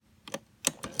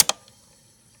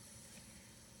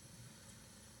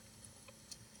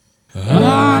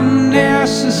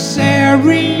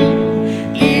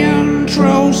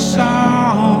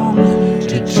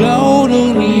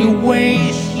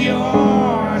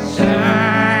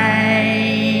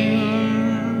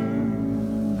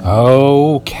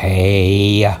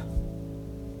Okay.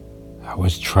 I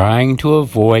was trying to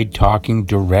avoid talking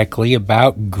directly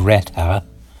about Greta,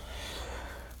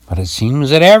 but it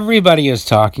seems that everybody is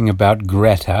talking about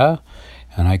Greta,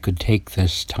 and I could take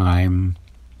this time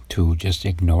to just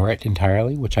ignore it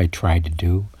entirely, which I tried to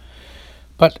do.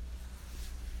 But,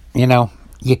 you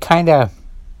kind of...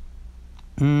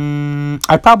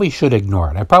 I probably should ignore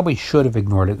it. I probably should have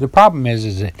ignored it. The problem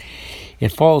is that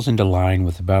it falls into line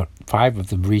with about 5 of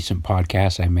the recent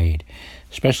podcasts I made,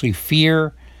 especially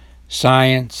fear,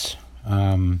 science,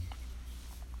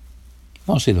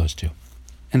 mostly those 2,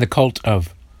 and the cult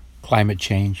of climate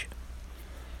change.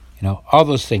 All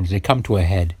those things, they come to a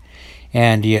head,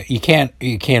 and you can't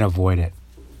avoid it.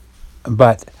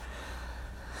 But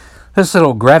this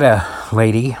little Greta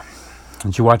lady,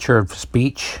 did you watch her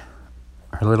speech?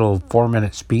 Her little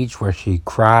 4-minute speech where she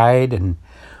cried and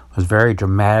was very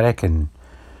dramatic, and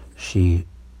she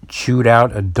chewed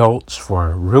out adults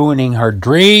for ruining her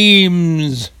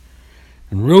dreams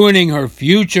and ruining her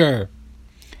future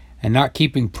and not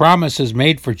keeping promises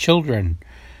made for children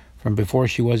from before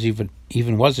she was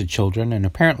even was a children, and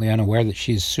apparently unaware that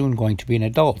she's soon going to be an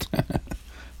adult.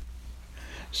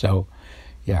 So,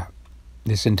 yeah,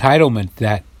 this entitlement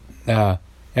that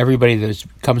everybody that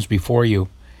comes before you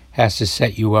has to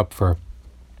set you up for,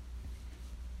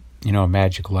 a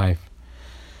magic life.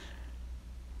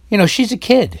 She's a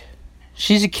kid.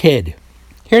 She's a kid.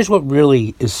 Here's what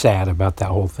really is sad about that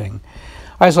whole thing.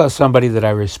 I saw somebody that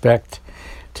I respect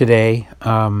today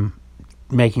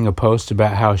making a post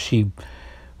about how she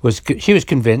was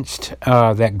convinced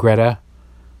that Greta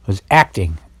was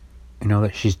acting,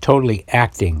 that she's totally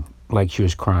acting like she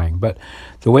was crying. But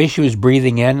the way she was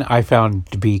breathing in, I found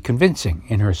to be convincing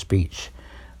in her speech.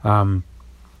 And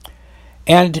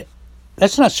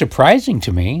that's not surprising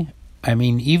to me. I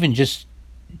mean, even just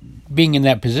being in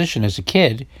that position as a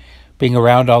kid, being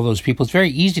around all those people, it's very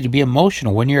easy to be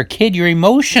emotional. When you're a kid, you're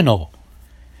emotional.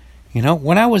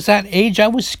 When I was that age, I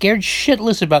was scared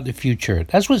shitless about the future.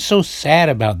 That's what's so sad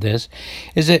about this,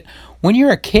 is that when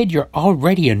you're a kid, you're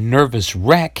already a nervous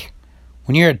wreck.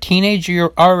 When you're a teenager,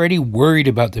 you're already worried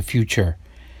about the future,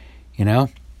 And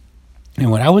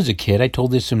when I was a kid, I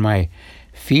told this in my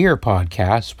fear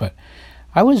podcast, but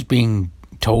I was being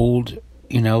told,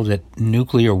 that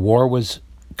nuclear war was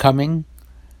coming,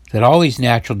 that all these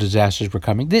natural disasters were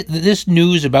coming. This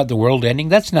news about the world ending,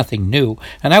 that's nothing new.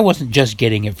 And I wasn't just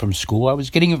getting it from school. I was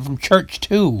getting it from church,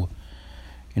 too.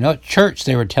 At church,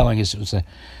 they were telling us it was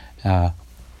the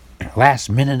last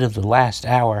minute of the last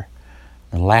hour,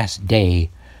 the last day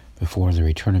before the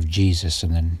return of Jesus,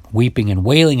 and then weeping and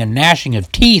wailing and gnashing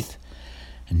of teeth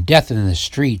and death in the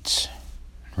streets,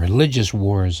 religious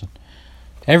wars,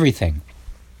 everything.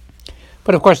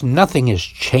 But, of course, nothing has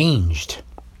changed.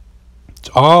 It's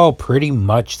all pretty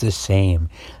much the same.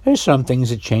 There's some things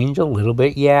that change a little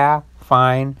bit, yeah,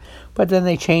 fine, but then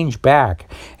they change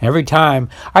back. Every time,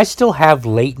 I still have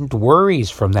latent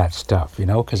worries from that stuff,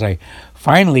 because I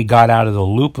finally got out of the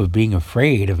loop of being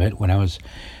afraid of it when I was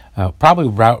probably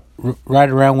right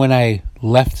around when I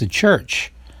left the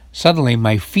church. Suddenly,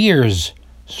 my fears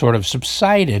sort of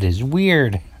subsided. It's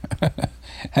weird.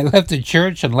 I left the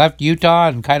church and left Utah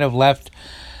and kind of left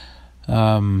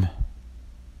a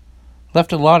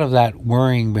lot of that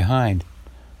worrying behind.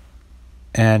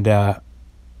 And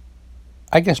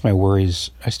I guess my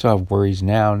worries, I still have worries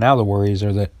now. Now the worries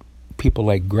are that people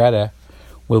like Greta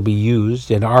will be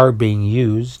used and are being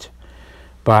used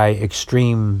by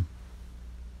extreme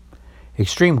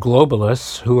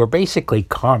globalists who are basically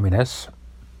communists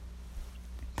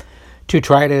to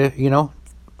try to,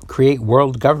 create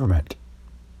world government,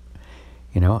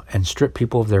 and strip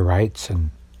people of their rights.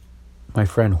 And my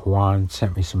friend Juan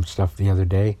sent me some stuff the other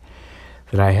day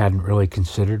that I hadn't really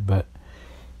considered, but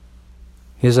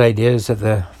his idea is that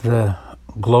the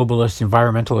globalist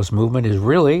environmentalist movement is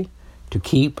really to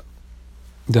keep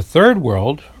the third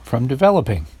world from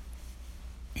developing,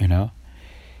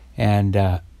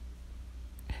 and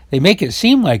they make it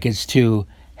seem like it's to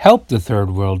help the third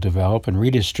world develop and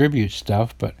redistribute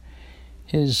stuff, but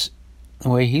the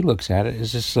way he looks at it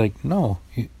is just like, no,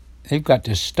 they've got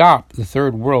to stop the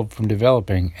third world from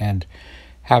developing and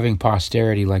having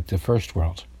posterity like the first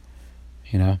world,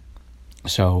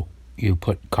 So you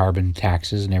put carbon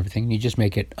taxes and everything, and you just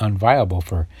make it unviable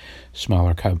for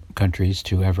smaller countries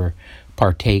to ever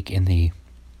partake in the,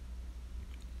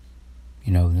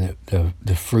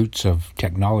 the fruits of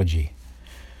technology,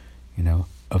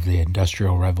 of the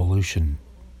Industrial Revolution,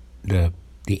 the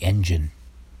engine.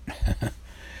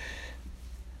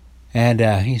 And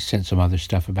he sent some other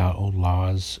stuff about old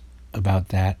laws about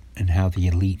that and how the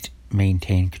elite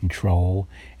maintain control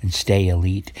and stay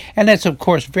elite. And that's, of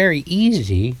course, very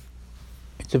easy.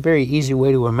 It's a very easy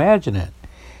way to imagine it.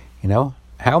 You know,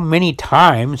 how many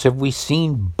times have we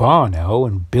seen Bono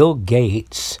and Bill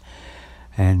Gates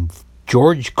and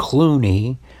George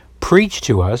Clooney preach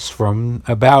to us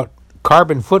about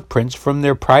carbon footprints from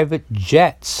their private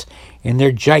jets in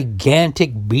their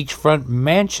gigantic beachfront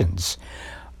mansions?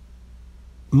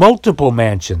 Multiple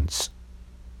mansions.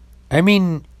 I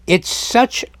mean, it's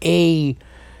such a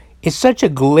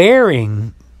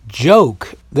glaring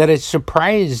joke that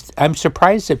I'm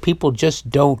surprised that people just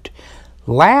don't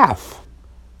laugh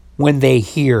when they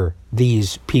hear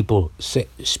these people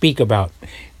speak about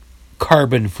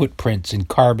carbon footprints and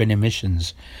carbon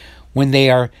emissions, when they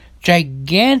are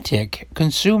gigantic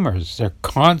consumers. Their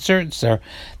concerts, their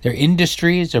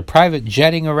industries, their private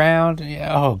jetting around.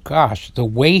 Oh gosh, the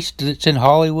waste that's in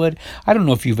Hollywood. I don't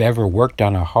know if you've ever worked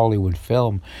on a Hollywood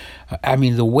film. I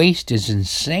mean, the waste is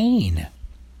insane.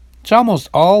 It's almost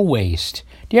all waste.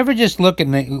 Do you ever just look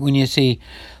when you see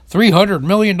 $300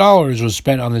 million was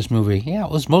spent on this movie? Yeah,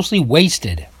 it was mostly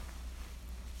wasted.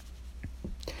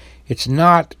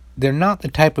 They're not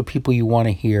the type of people you want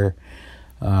to hear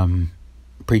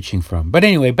preaching from. But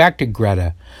anyway, back to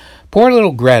Greta. Poor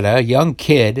little Greta, a young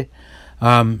kid.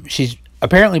 She's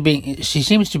apparently she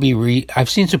seems to be, I've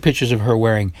seen some pictures of her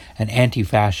wearing an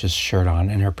anti-fascist shirt on,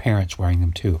 and her parents wearing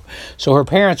them too. So her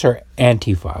parents are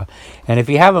Antifa. And if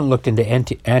you haven't looked into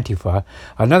Antifa,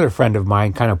 another friend of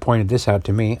mine kind of pointed this out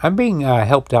to me. I'm being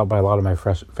helped out by a lot of my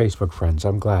Facebook friends.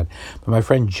 I'm glad. But my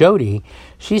friend Jody,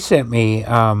 she sent me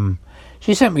down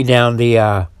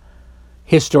the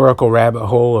historical rabbit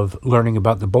hole of learning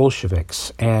about the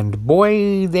Bolsheviks. And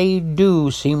boy, they do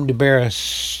seem to bear a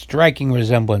striking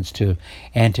resemblance to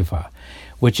Antifa,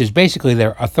 which is basically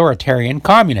they're authoritarian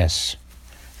communists.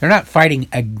 They're not fighting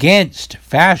against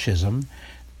fascism.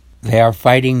 They are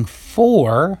fighting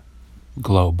for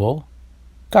global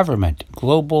government,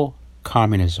 global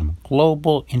communism,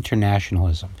 global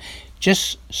internationalism.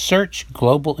 Just search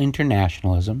global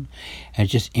internationalism and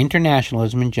just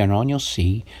internationalism in general, and you'll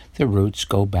see the roots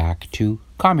go back to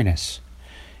communists.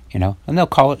 You know, and they'll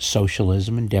call it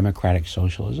socialism and democratic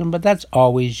socialism, but that's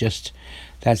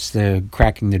the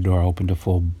cracking the door open to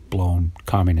full-blown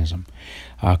communism.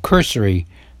 Cursory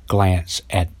glance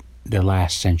at the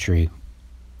last century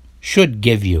should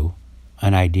give you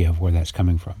an idea of where that's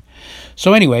coming from.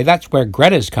 So anyway, that's where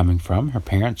Greta's coming from. Her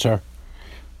parents are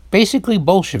basically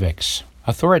Bolsheviks,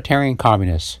 authoritarian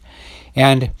communists.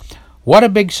 And what a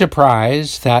big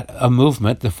surprise that a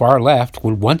movement, the far left,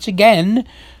 would once again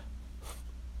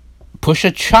push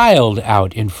a child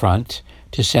out in front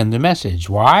to send the message.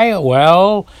 Why?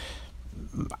 Well,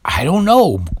 I don't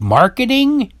know.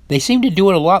 Marketing? They seem to do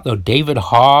it a lot, though. David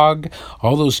Hogg,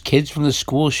 all those kids from the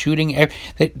school shooting,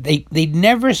 they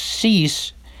never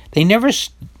cease. They never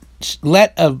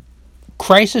let a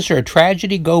crisis or a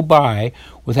tragedy go by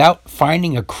without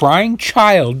finding a crying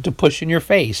child to push in your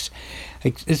face.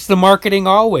 It's the marketing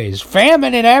always.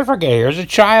 Famine in Africa. Here's a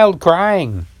child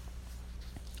crying.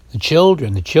 The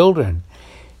children,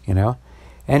 you know.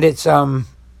 And it's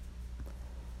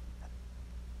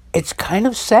kind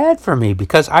of sad for me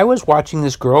because I was watching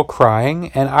this girl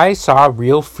crying and I saw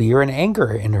real fear and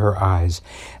anger in her eyes.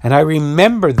 And I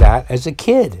remember that as a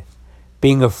kid,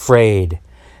 being afraid.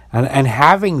 And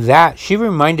having that, she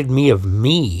reminded me of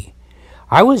me.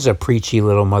 I was a preachy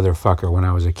little motherfucker when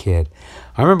I was a kid.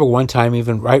 I remember one time,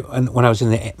 even right when I was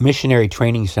in the missionary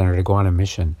training center to go on a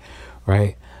mission,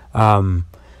 right?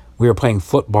 We were playing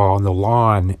football on the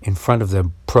lawn in front of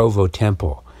the Provo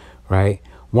Temple, right?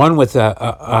 One with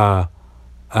one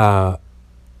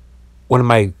of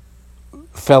my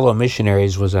fellow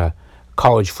missionaries was a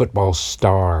college football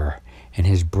star, and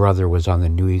his brother was on the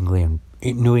New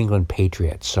England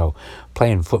Patriots, so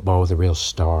playing football with a real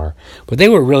star. But they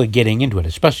were really getting into it,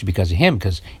 especially because of him,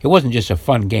 because it wasn't just a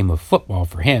fun game of football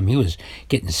for him. He was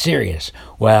getting serious.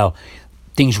 Well,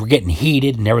 things were getting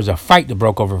heated, and there was a fight that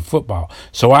broke over football.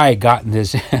 So I had gotten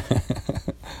this...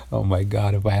 Oh my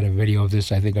God, if I had a video of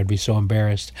this, I think I'd be so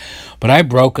embarrassed. But I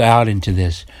broke out into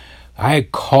this. I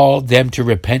called them to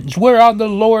repentance. We're on the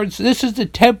Lord's. This is the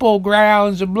temple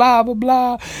grounds and blah, blah,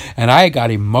 blah. And I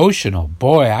got emotional.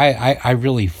 Boy, I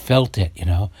really felt it, you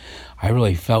know. I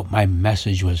really felt my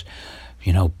message was,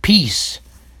 you know, peace.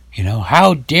 You know,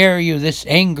 how dare you, this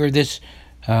anger, this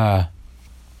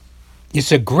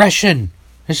aggression.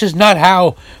 This is not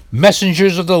how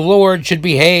messengers of the Lord should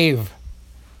behave.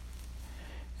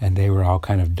 And they were all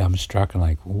kind of dumbstruck and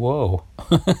like, whoa.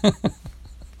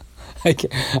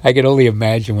 I can only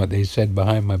imagine what they said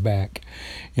behind my back.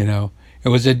 You know, it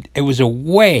was a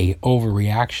way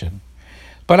overreaction.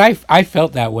 But I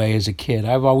felt that way as a kid.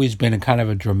 I've always been a kind of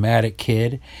a dramatic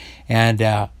kid, and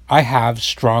I have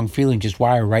strong feelings, just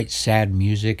why I write sad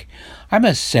music. I'm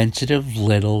a sensitive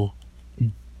little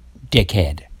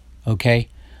dickhead, okay?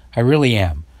 I really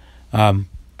am.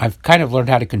 I've kind of learned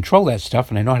how to control that stuff,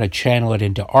 and I know how to channel it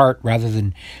into art rather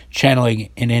than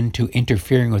channeling it into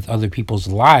interfering with other people's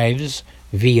lives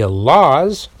via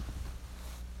laws.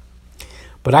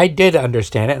 But I did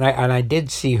understand it, and I did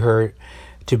see her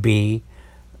to be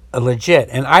legit.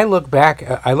 And I look back,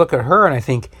 I look at her, and I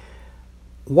think,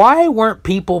 why weren't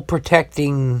people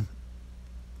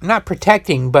not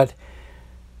protecting, but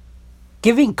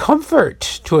giving comfort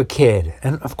to a kid?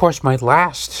 And of course, my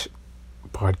last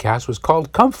podcast was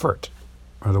called Comfort,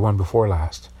 or the one before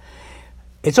last.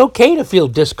 It's okay to feel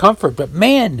discomfort, but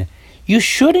man, you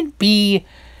shouldn't be,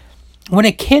 when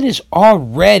a kid is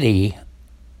already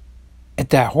at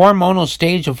that hormonal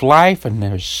stage of life and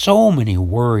there's so many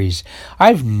worries.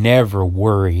 I've never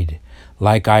worried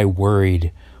like I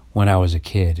worried when I was a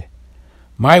kid.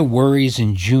 My worries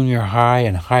in junior high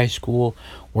and high school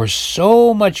were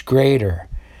so much greater.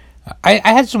 I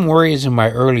had some worries in my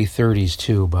early 30s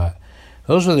too, but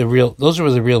those were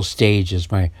the real stages,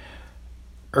 my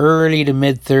early to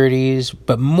mid 30s.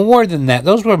 But more than that,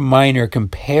 those were minor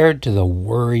compared to the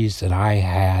worries that I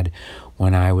had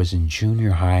when I was in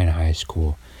junior high and high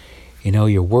school. You know,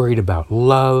 you're worried about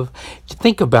love.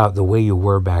 Think about the way you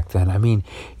were back then. I mean,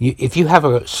 if you have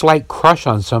a slight crush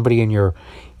on somebody in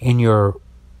your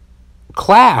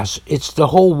class, it's the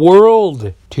whole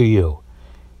world to you.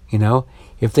 You know,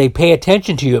 if they pay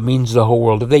attention to you, it means the whole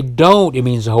world. If they don't, it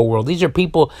means the whole world. These are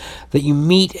people that you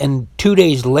meet, and 2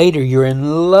 days later, you're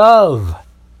in love.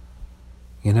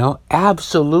 You know,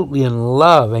 absolutely in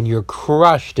love, and you're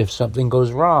crushed if something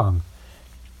goes wrong.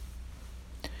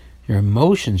 Your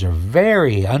emotions are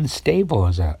very unstable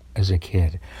as a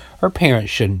kid. Her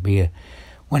parents shouldn't be.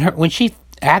 When she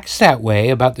acts that way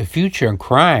about the future and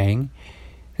crying,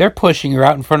 they're pushing her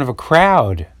out in front of a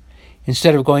crowd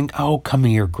instead of going, "Oh, come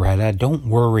here, Greta. Don't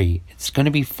worry. It's going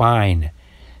to be fine.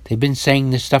 They've been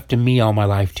saying this stuff to me all my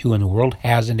life too, and the world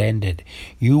hasn't ended.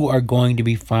 You are going to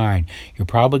be fine. You're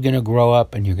probably going to grow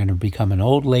up and you're going to become an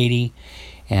old lady,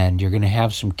 and you're going to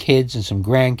have some kids and some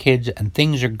grandkids, and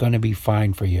things are going to be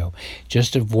fine for you.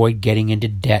 Just avoid getting into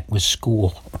debt with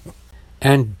school."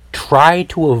 And try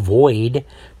to avoid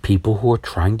people who are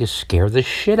trying to scare the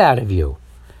shit out of you.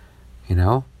 You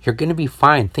know, you're going to be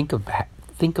fine. Think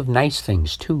of nice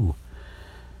things too.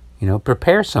 You know,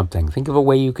 prepare something. Think of a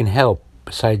way you can help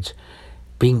besides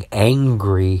being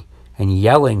angry and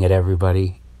yelling at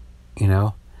everybody. You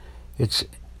know,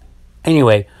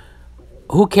 anyway,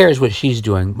 who cares what she's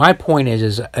doing? My point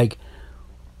is like,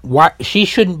 why she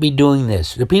shouldn't be doing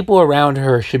this. The people around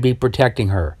her should be protecting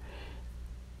her.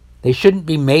 They shouldn't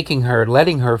be letting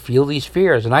her feel these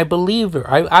fears. And I believe her.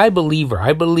 I believe her.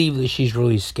 I believe that she's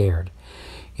really scared.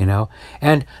 You know?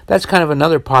 And that's kind of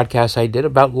another podcast I did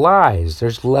about lies.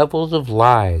 There's levels of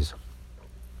lies.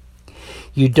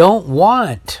 You don't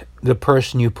want the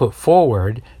person you put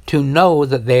forward to know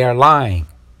that they are lying.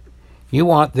 You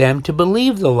want them to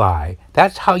believe the lie.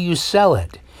 That's how you sell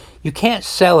it. You can't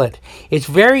sell it. It's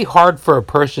very hard for a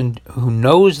person who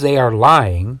knows they are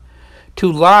lying to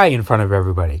lie in front of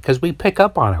everybody, because we pick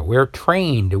up on it. We're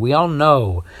trained. We all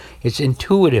know. It's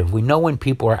intuitive. We know when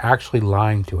people are actually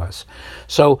lying to us.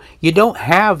 So you don't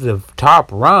have the top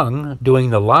rung doing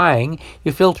the lying.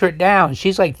 You filter it down.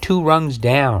 She's like 2 rungs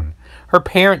down. Her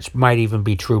parents might even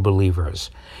be true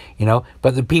believers, you know,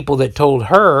 but the people that told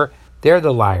her, they're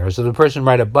the liars, or the person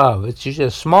right above. It's just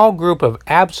a small group of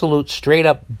absolute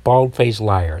straight-up bald-faced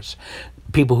liars.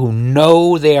 People who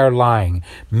know they are lying,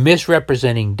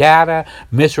 misrepresenting data,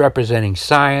 misrepresenting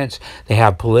science. They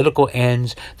have political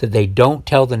ends that they don't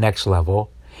tell the next level.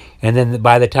 And then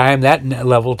by the time that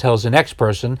level tells the next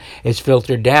person, it's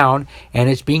filtered down and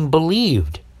it's being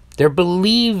believed. They're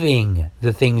believing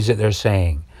the things that they're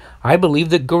saying. I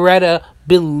believe that Greta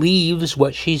believes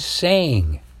what she's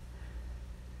saying.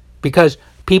 Because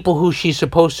people who she's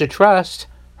supposed to trust,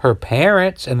 her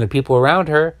parents and the people around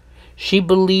her, she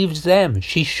believes them.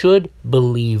 She should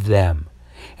believe them.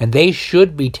 And they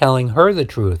should be telling her the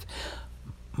truth.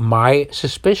 My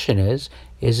suspicion is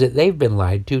that they've been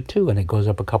lied to too. And it goes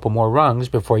up a couple more rungs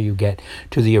before you get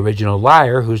to the original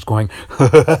liar who's going,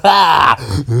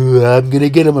 I'm going to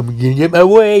get him. I'm going to get my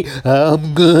way.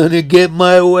 I'm going to get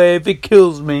my way if it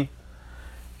kills me.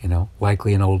 You know,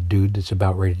 likely an old dude that's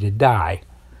about ready to die.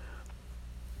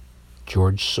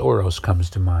 George Soros comes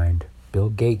to mind. Bill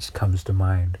Gates comes to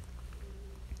mind.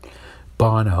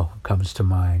 Bono comes to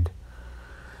mind.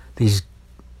 These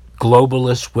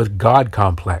globalists with God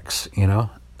complex, you know,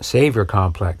 Savior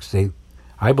complex.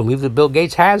 I believe that Bill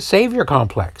Gates has savior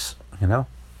complex.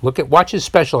 Watch his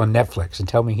special on Netflix and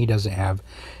tell me he doesn't have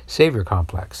savior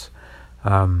complex.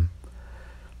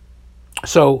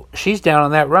 So she's down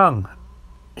on that rung.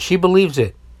 She believes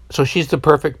it. So she's the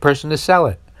perfect person to sell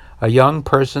it. A young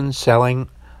person selling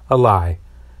a lie.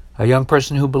 A young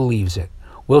person who believes it.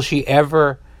 Will she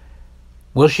ever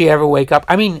wake up?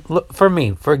 I mean, look, for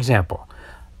me, for example,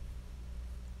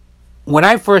 when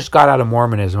I first got out of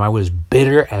Mormonism, I was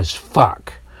bitter as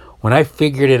fuck. When I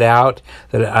figured it out,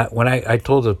 when I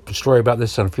told a story about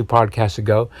this on a few podcasts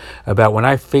ago, about when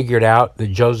I figured out that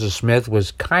Joseph Smith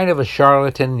was kind of a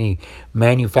charlatan, and he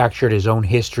manufactured his own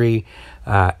history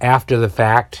after the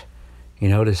fact,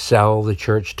 to sell the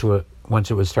church once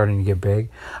it was starting to get big.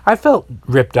 I felt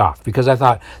ripped off because I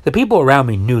thought the people around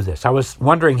me knew this. I was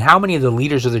wondering how many of the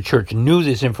leaders of the church knew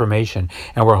this information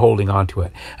and were holding on to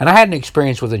it. And I had an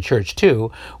experience with the church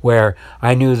too, where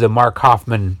I knew the Mark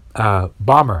Hoffman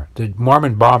bomber, the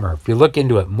Mormon bomber. If you look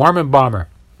into it, Mormon bomber.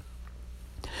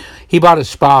 He bought a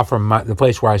spa from the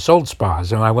place where I sold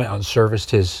spas, and I went out and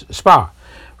serviced his spa,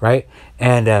 right?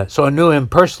 And so I knew him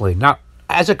personally, not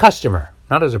as a customer,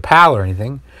 not as a pal or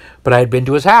anything, but I had been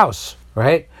to his house,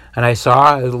 right? And I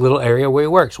saw a little area where he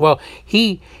works. Well,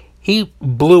 he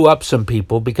blew up some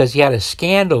people because he had a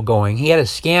scandal going. He had a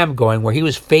scam going where he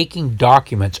was faking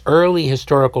documents, early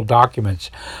historical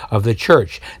documents of the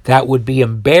church that would be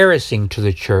embarrassing to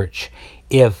the church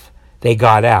if they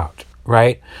got out,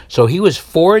 right? So he was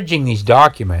forging these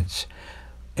documents,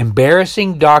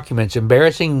 embarrassing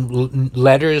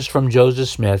letters from Joseph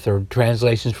Smith or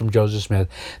translations from Joseph Smith,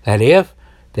 that if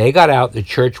they got out, the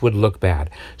church would look bad.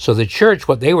 So the church,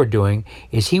 what they were doing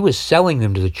is he was selling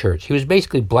them to the church. He was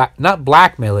basically not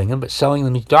blackmailing them, but selling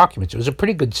them these documents. It was a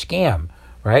pretty good scam,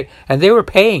 right? And they were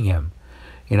paying him,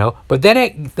 But then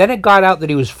it got out that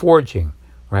he was forging,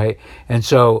 right? And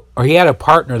so, or he had a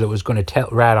partner that was going to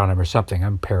rat on him or something.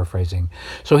 I'm paraphrasing.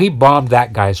 So he bombed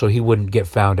that guy so he wouldn't get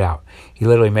found out. He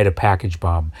literally made a package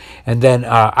bomb. And then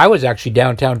I was actually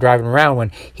downtown driving around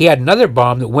when he had another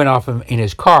bomb that went off in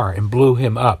his car and blew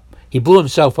him up. He blew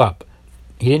himself up.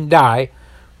 He didn't die.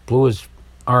 Blew his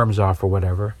arms off or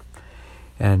whatever.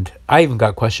 And I even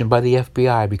got questioned by the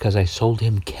FBI because I sold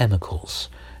him chemicals.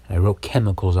 I wrote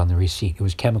chemicals on the receipt. It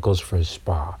was chemicals for his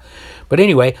spa. But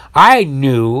anyway, I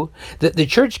knew that the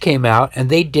church came out and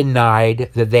they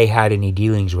denied that they had any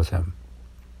dealings with him.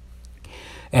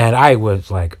 And I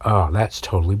was like, oh, that's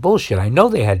totally bullshit. I know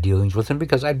they had dealings with him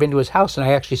because I'd been to his house and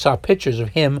I actually saw pictures of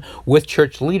him with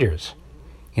church leaders,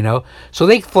 So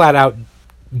they flat out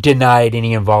denied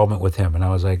any involvement with him. And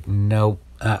I was like, no,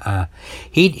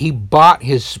 He bought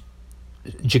his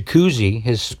jacuzzi,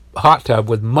 his hot tub,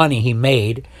 with money he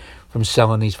made from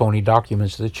selling these phony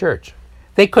documents to the church.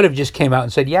 They could have just came out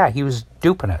and said, yeah, he was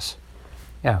duping us.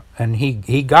 Yeah, and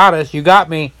he got us, you got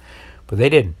me. But they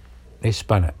didn't. They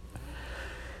spun it.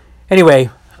 Anyway,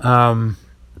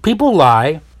 people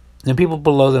lie, and people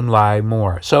below them lie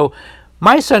more. So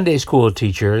my Sunday school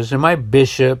teachers and my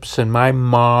bishops and my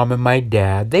mom and my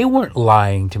dad, they weren't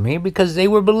lying to me because they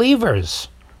were believers.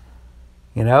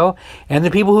 And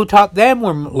the people who taught them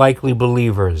were likely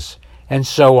believers, and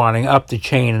so on, and up the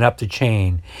chain and up the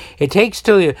chain. It takes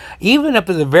till you, even up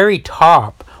at the very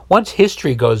top, once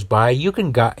history goes by, you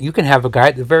can have a guy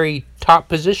at the very top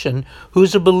position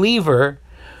who's a believer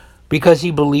because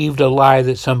he believed a lie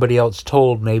that somebody else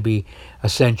told maybe a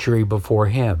century before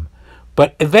him.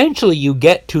 But eventually you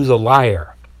get to the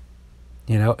liar.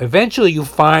 Eventually you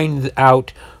find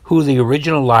out who the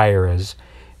original liar is,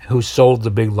 who sold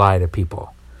the big lie to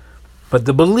people. But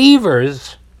the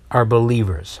believers are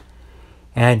believers.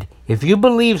 And if you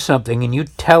believe something and you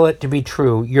tell it to be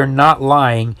true, you're not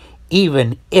lying,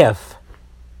 even if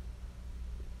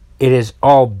it is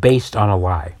all based on a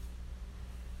lie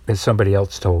that somebody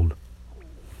else told.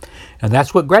 And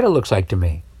that's what Greta looks like to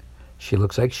me. She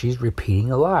looks like she's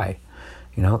repeating a lie.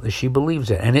 That she believes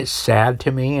it. And it's sad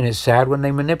to me, and it's sad when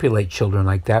they manipulate children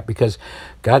like that, because,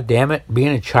 God damn it, being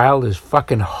a child is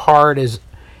fucking hard as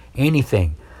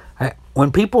anything.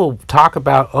 When people talk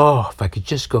about, oh, if I could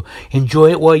just go, enjoy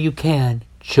it while you can,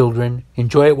 children,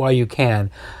 enjoy it while you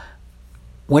can.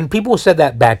 When people said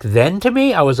that back then to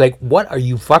me, I was like, what are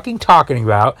you fucking talking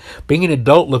about? Being an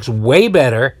adult looks way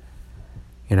better,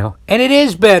 and it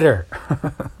is better.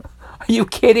 Are you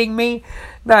kidding me?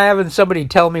 Not having somebody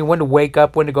tell me when to wake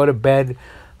up, when to go to bed.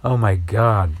 Oh my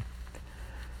God.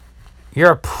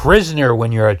 You're a prisoner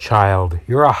when you're a child.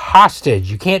 You're a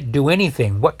hostage. You can't do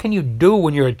anything. What can you do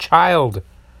when you're a child?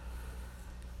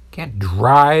 Can't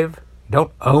drive.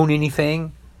 Don't own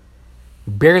anything.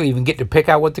 barely even get to pick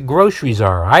out what the groceries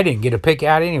are. I didn't get to pick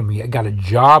out any of them. I got a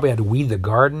job. I had to weed the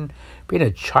garden. Being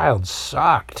a child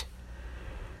sucked.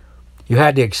 You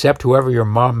had to accept whoever your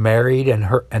mom married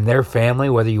and their family,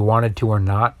 whether you wanted to or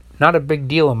not. Not a big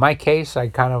deal in my case.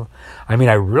 I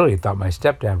really thought my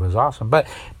stepdad was awesome, but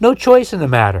no choice in the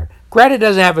matter. Greta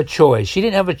doesn't have a choice. She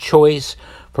didn't have a choice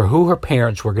for who her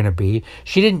parents were going to be.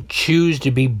 She didn't choose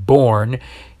to be born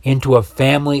into a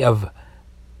family of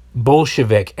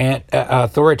Bolshevik and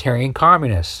authoritarian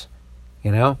communists,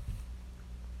 you know?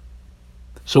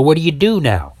 So what do you do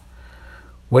now?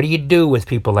 What do you do with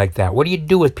people like that? What do you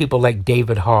do with people like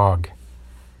David Hogg?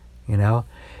 You know?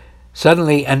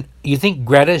 Suddenly, and you think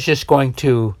Greta's just going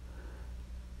to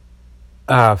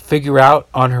figure out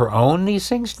on her own these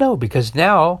things? No, because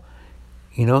now,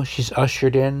 you know, she's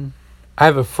ushered in. I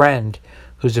have a friend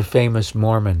who's a famous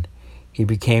Mormon. He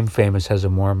became famous as a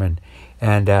Mormon.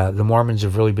 And the Mormons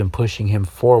have really been pushing him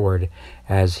forward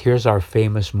as, here's our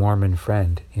famous Mormon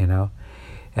friend, you know.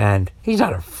 And he's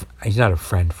not a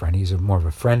friend. He's more of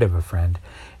a friend of a friend.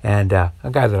 And a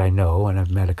guy that I know and I've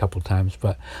met a couple times.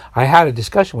 But I had a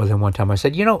discussion with him one time. I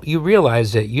said, you know, you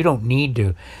realize that you don't need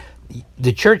to,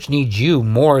 the church needs you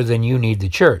more than you need the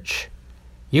church.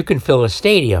 You can fill a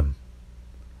stadium.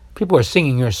 People are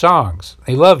singing your songs.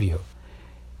 They love you.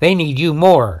 They need you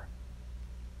more.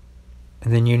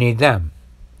 And then you need them.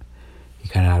 He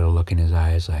kind of had a look in his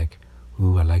eyes like,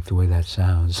 ooh, I like the way that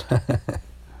sounds.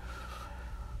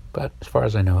 But as far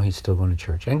as I know, he's still going to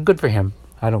church. And good for him.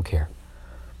 I don't care.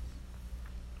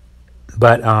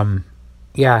 But,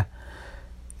 yeah,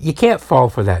 you can't fall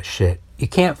for that shit. You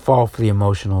can't fall for the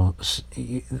emotional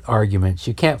arguments.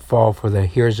 You can't fall for the,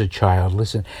 here's a child,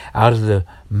 listen, out of the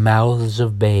mouths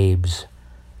of babes,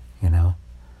 you know,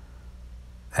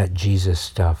 that Jesus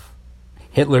stuff.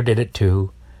 Hitler did it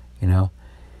too, you know.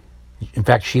 In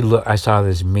fact, I saw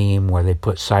this meme where they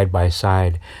put side by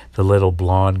side the little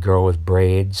blonde girl with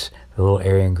braids, the little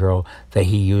Aryan girl that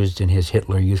he used in his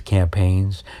Hitler Youth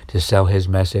campaigns to sell his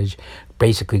message.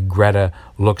 Basically, Greta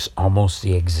looks almost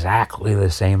exactly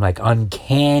the same, like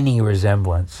uncanny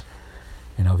resemblance.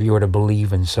 You know, if you were to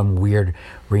believe in some weird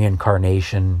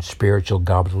reincarnation, spiritual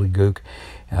gobbledygook,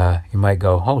 you might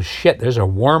go, oh shit, there's a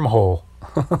wormhole.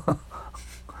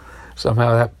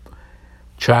 Somehow that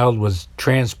child was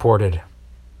transported.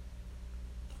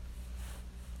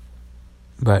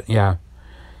 But yeah,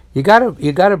 you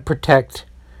gotta protect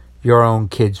your own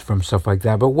kids from stuff like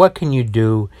that. But what can you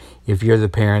do if you're the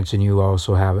parents and you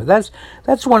also have it? That's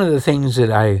one of the things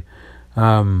that I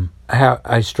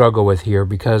struggle with here,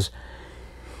 because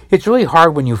it's really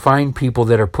hard when you find people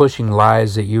that are pushing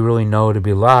lies that you really know to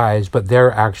be lies, but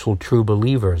they're actual true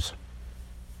believers.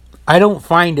 I don't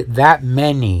find that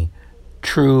many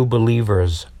true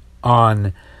believers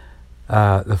on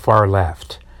the far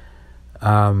left,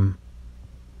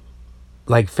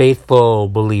 like faithful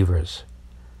believers.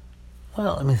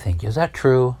 Well, let me think. Is that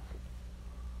true?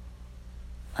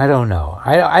 I don't know.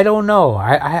 I don't know.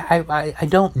 I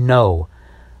don't know.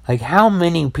 Like how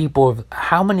many of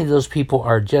those people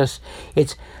are just,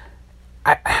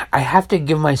 I have to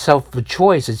give myself a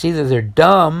choice. It's either they're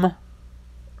dumb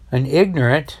and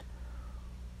ignorant,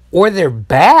 or they're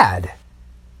bad,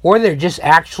 or they're just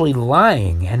actually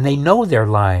lying and they know they're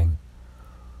lying.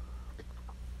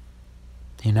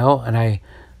 You know, and I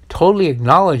totally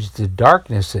acknowledge the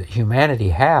darkness that humanity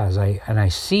has. I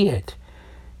see it,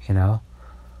 you know.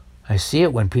 I see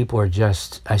it when people are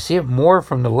I see it more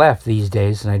from the left these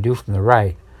days than I do from the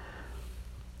right.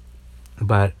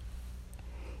 But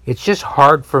it's just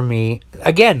hard for me,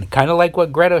 again, kind of like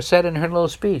what Greta said in her little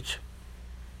speech.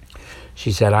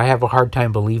 She said, I have a hard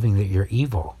time believing that you're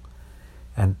evil.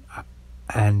 And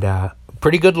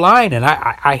pretty good line. And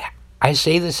I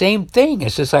say the same thing.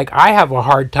 It's just like I have a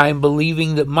hard time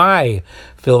believing that my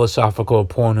philosophical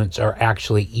opponents are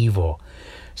actually evil.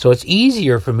 So it's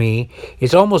easier for me.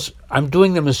 It's almost, I'm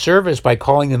doing them a service by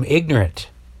calling them ignorant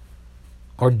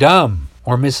or dumb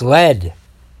or misled.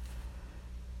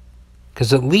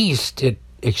 Because at least it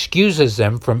excuses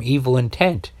them from evil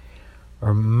intent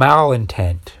or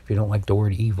malintent, if you don't like the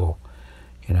word evil,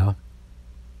 you know.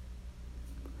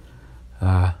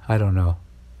 I don't know.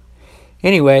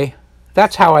 Anyway,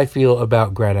 that's how I feel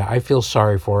about Greta. I feel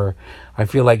sorry for her. I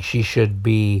feel like she should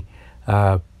be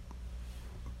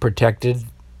protected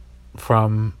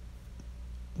from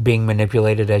being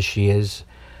manipulated as she is.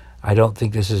 I don't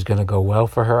think this is going to go well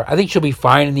for her. I think she'll be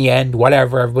fine in the end.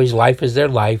 Whatever. Everybody's life is their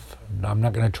life. I'm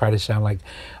not going to try to sound like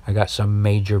I got some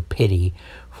major pity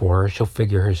for her. She'll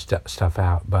figure her stuff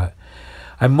out. But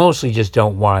I mostly just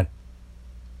don't want...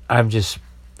 I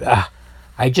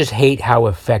just hate how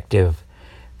effective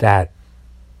that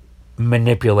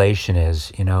manipulation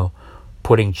is,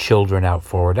 putting children out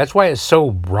forward. That's why it's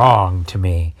so wrong to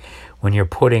me when you're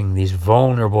putting these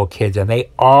vulnerable kids, and they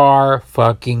are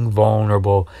fucking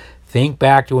vulnerable. Think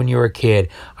back to when you were a kid.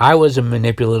 I was a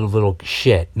manipulative little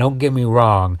shit. Don't get me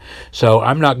wrong. So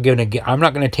I'm not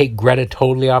gonna take Greta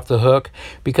totally off the hook,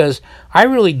 because I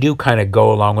really do kind of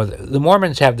go along with it. The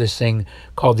Mormons have this thing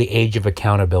called the age of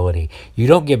accountability. You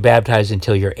don't get baptized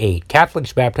until you're 8.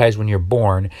 Catholics baptize when you're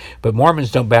born, but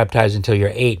Mormons don't baptize until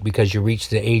you're 8, because you reach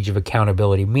the age of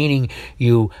accountability, meaning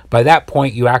by that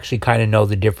point you actually kind of know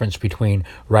the difference between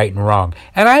right and wrong.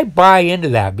 And I buy into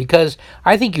that, because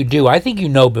I think you do. I think you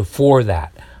know before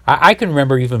that. I can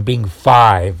remember even being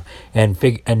 5 and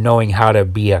knowing how to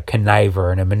be a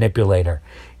conniver and a manipulator,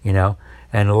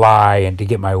 and lie and to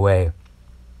get my way.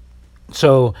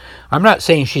 So I'm not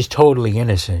saying she's totally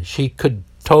innocent. She could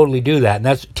totally do that.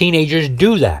 And teenagers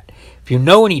do that. If you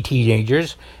know any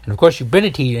teenagers, and of course you've been a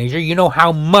teenager, you know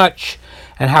how much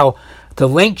and how the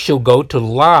lengths you'll go to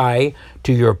lie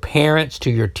to your parents, to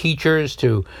your teachers,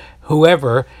 to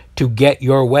whoever, to get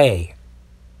your way.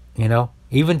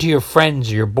 Even to your friends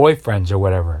or your boyfriends or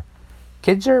whatever.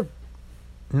 Kids are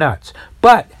nuts.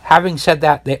 But having said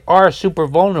that, they are super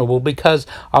vulnerable, because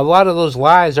a lot of those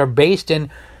lies are based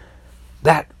in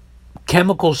that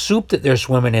chemical soup that they're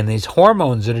swimming in, these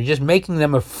hormones that are just making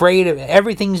them afraid of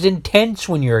everything's intense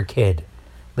when you're a kid.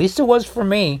 At least it was for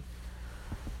me.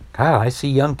 God, I see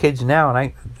young kids now, and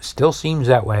it still seems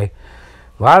that way.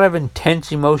 A lot of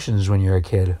intense emotions when you're a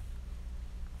kid.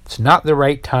 It's not the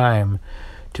right time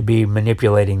to be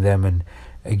manipulating them and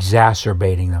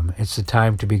exacerbating them. It's the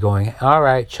time to be going, all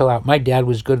right, chill out. My dad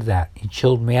was good at that. He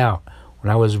chilled me out. When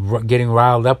I was getting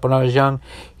riled up when I was young,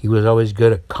 he was always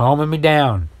good at calming me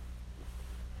down.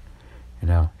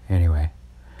 Anyway.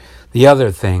 The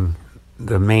other thing,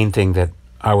 the main thing that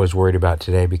I was worried about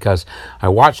today, because I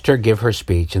watched her give her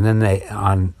speech, and then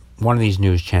on one of these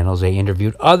news channels, they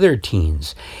interviewed other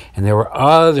teens, and there were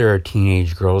other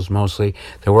teenage girls mostly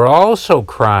that were also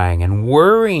crying and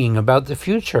worrying about the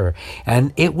future,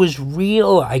 and it was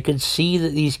real. I could see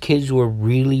that these kids were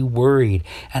really worried,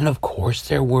 and of course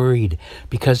they're worried,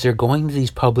 because they're going to these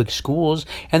public schools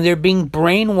and they're being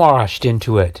brainwashed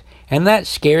into it, and that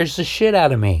scares the shit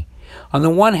out of me. On the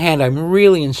one hand, I'm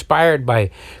really inspired by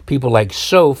people like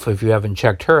Soph. If you haven't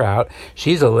checked her out,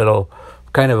 she's a little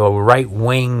kind of a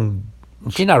right-wing,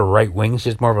 she's not a right-wing,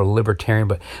 she's more of a libertarian,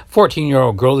 but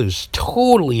 14-year-old girl who's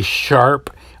totally sharp,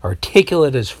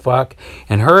 articulate as fuck,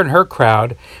 and her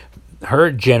crowd, her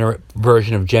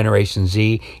version of Generation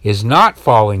Z is not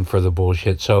falling for the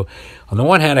bullshit. So on the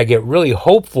one hand, I get really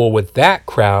hopeful with that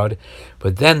crowd,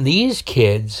 but then these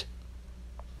kids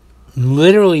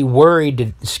literally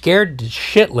worried, scared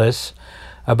shitless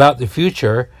about the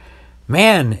future.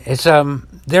 Man, it's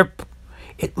they're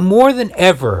more than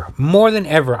ever,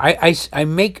 I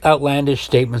make outlandish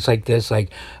statements like this, like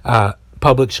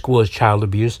public school is child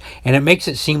abuse, and it makes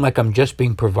it seem like I'm just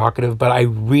being provocative, but I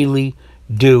really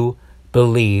do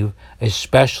believe,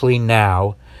 especially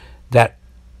now, that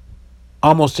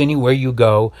almost anywhere you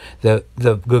go, the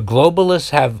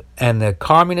globalists and the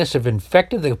communists have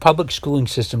infected the public schooling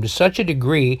system to such a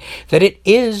degree that it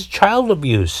is child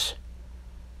abuse.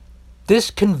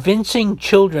 This convincing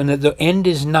children that the end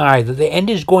is nigh, that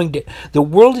the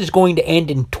world is going to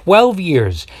end in 12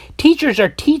 years. Teachers are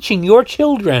teaching your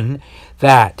children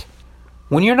that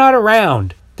when you're not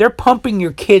around, they're pumping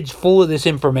your kids full of this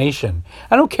information.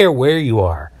 I don't care where you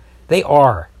are. They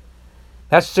are.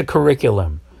 That's the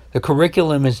curriculum. The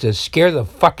curriculum is to scare the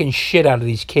fucking shit out of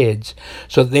these kids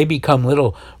so that they become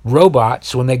little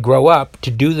robots when they grow up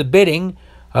to do the bidding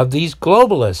of these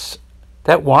globalists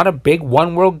that want a big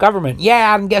one world government.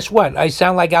 Yeah, and guess what? I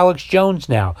sound like Alex Jones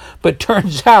now. But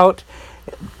turns out,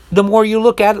 the more you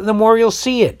look at it, the more you'll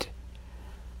see it.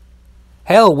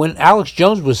 Hell, when Alex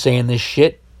Jones was saying this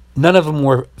shit, none of them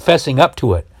were fessing up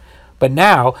to it. But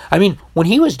now, when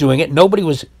he was doing it, nobody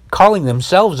was calling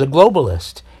themselves a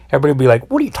globalist. Everybody would be like,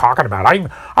 what are you talking about? I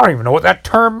don't even know what that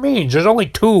term means. There's only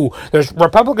two. There's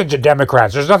Republicans and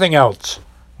Democrats. There's nothing else.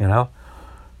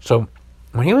 So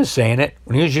when he was saying it,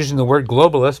 when he was using the word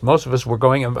globalist, most of us were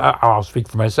going, I'll speak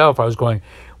for myself, I was going,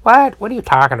 what? What are you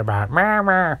talking about?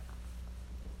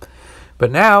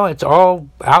 But now it's all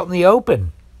out in the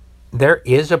open. There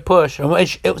is a push.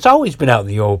 It's always been out in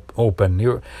the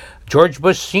open. George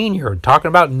Bush Sr. talking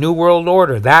about New World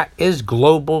Order. That is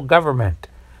global government.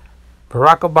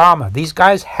 Barack Obama. These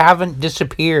guys haven't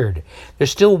disappeared. They're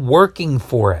still working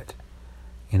for it.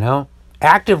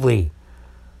 Actively.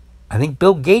 I think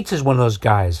Bill Gates is one of those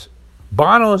guys.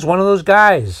 Bono is one of those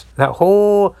guys. That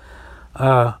whole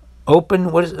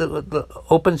what is it, the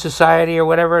open society or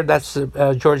whatever? That's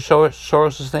George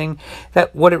Soros's thing.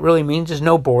 That what it really means is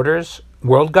no borders,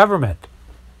 world government.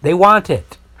 They want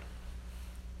it.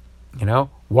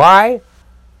 Why?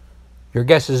 Your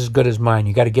guess is as good as mine.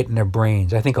 You got to get in their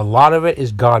brains. I think a lot of it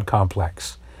is God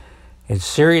complex. It's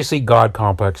seriously God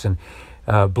complex. And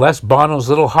bless Bono's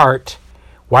little heart.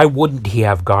 Why wouldn't he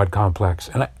have God complex?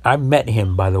 And I met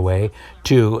him, by the way,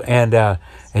 too. And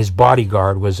his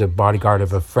bodyguard was a bodyguard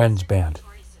of a friend's band.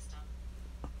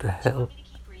 What the hell?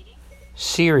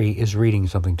 Siri is reading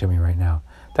something to me right now.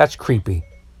 That's creepy.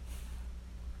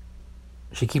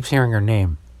 She keeps hearing her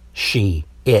name.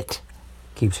 It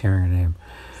keeps hearing her name.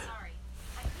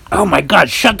 Oh my God,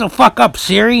 shut the fuck up,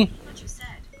 Siri.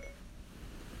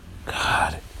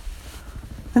 God.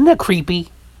 Isn't that creepy?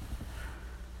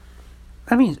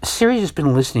 I mean, Siri's just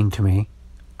been listening to me.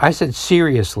 I said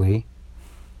seriously.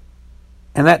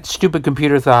 And that stupid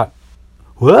computer thought,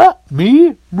 what?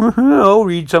 Me? I'll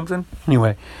read something.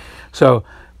 Anyway, so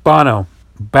Bono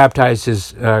baptized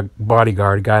his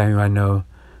bodyguard, a guy who I know.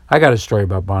 I got a story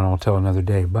about Bono I'll tell another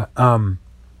day. But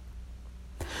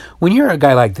when you're a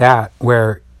guy like that,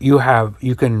 where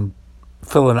you can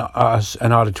fill an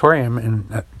auditorium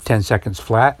in 10 seconds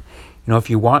flat, if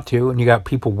you want to, and you got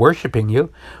people worshiping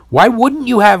you, why wouldn't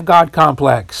you have God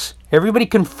complex? Everybody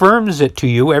confirms it to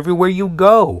you everywhere you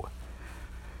go.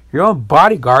 Your own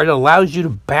bodyguard allows you to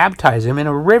baptize him in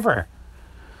a river.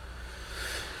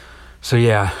 So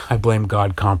yeah, I blame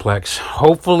God complex.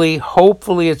 Hopefully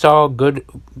it's all good.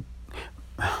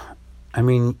 I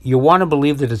mean, you want to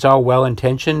believe that it's all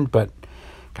well-intentioned, but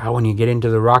God, when you get into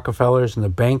the Rockefellers and the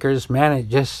bankers, man, it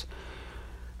just,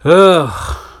 it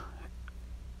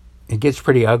gets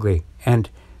pretty ugly. And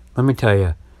let me tell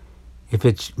you, if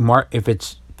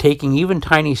it's taking even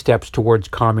tiny steps towards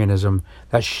communism,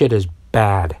 that shit is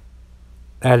bad.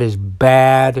 That is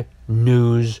bad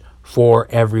news for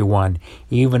everyone.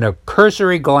 Even a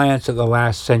cursory glance at the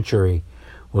last century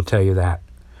will tell you that.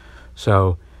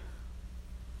 So,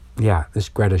 yeah, this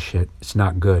Greta shit, it's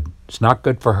not good. It's not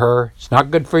good for her. It's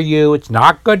not good for you. It's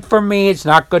not good for me. It's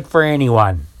not good for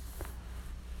anyone.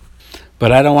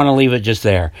 But I don't want to leave it just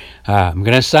there. I'm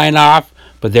going to sign off,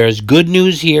 but there's good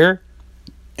news here.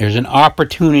 There's an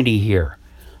opportunity here.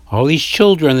 All these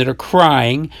children that are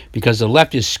crying because the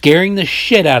left is scaring the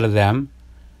shit out of them,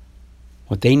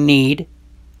 what they need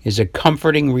is a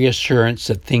comforting reassurance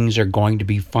that things are going to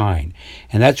be fine.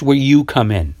 And that's where you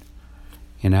come in.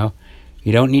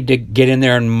 You don't need to get in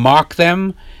there and mock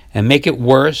them and make it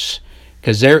worse,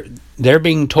 because they're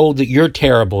being told that you're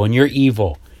terrible and you're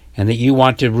evil and that you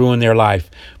want to ruin their life.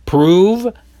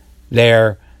 Prove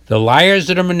the liars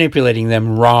that are manipulating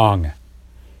them wrong.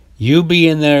 You be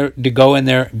in there to go in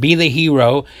there, be the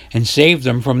hero, and save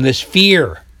them from this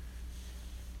fear.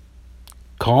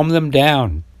 Calm them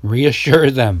down.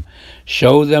 Reassure them.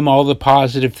 Show them all the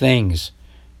positive things.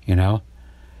 It's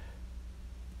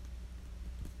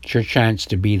your chance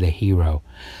to be the hero.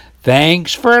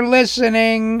 Thanks for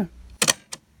listening.